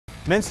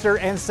Minster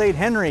and St.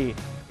 Henry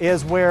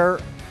is where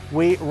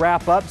we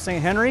wrap up.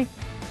 St. Henry,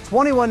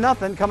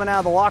 21-0 coming out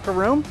of the locker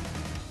room.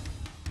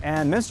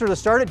 And Minster to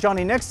start it,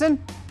 Johnny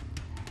Nixon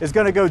is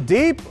going to go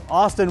deep.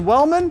 Austin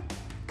Wellman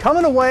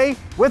coming away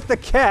with the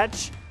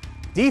catch.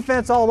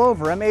 Defense all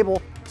over him,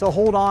 able to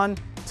hold on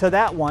to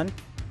that one.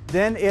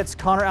 Then it's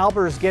Connor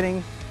Albers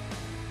getting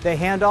the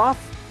handoff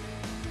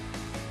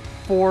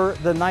for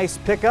the nice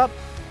pickup.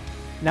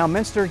 Now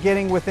Minster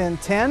getting within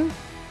 10,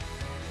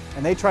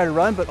 and they try to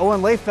run, but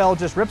Owen Layfeld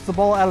just rips the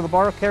ball out of the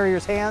ball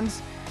carrier's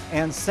hands,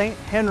 and St.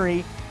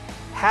 Henry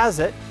has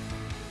it.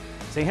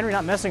 St. Henry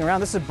not messing around.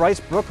 This is Bryce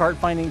Brookhart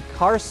finding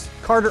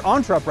Carter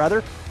Ontrup,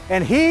 rather,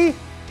 and he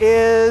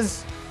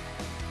is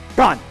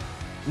gone.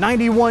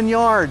 91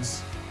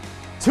 yards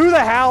to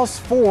the house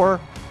for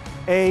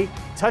a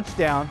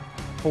touchdown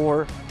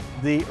for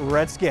the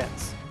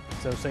Redskins.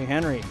 So St.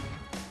 Henry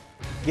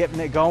getting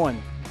it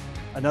going.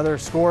 Another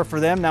score for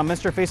them. Now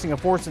Minster facing a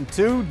 4th and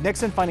 2.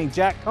 Nixon finding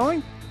Jack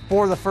Cohen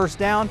for the first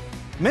down.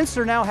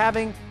 Minster now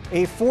having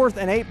a 4th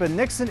and 8, but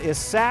Nixon is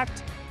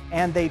sacked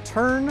and they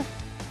turn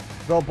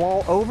the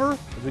ball over.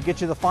 As we get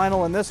you the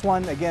final in this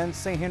one, again,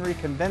 St. Henry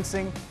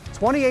convincing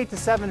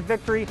 28-7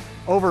 victory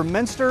over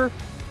Minster.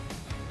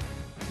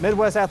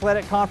 Midwest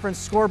Athletic Conference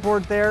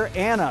scoreboard there.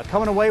 Anna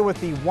coming away with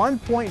the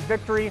 1-point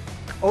victory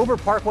over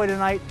Parkway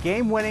tonight.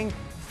 Game-winning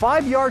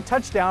 5-yard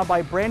touchdown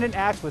by Brandon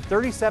Axe with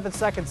 37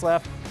 seconds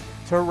left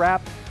to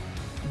wrap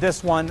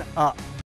this one up.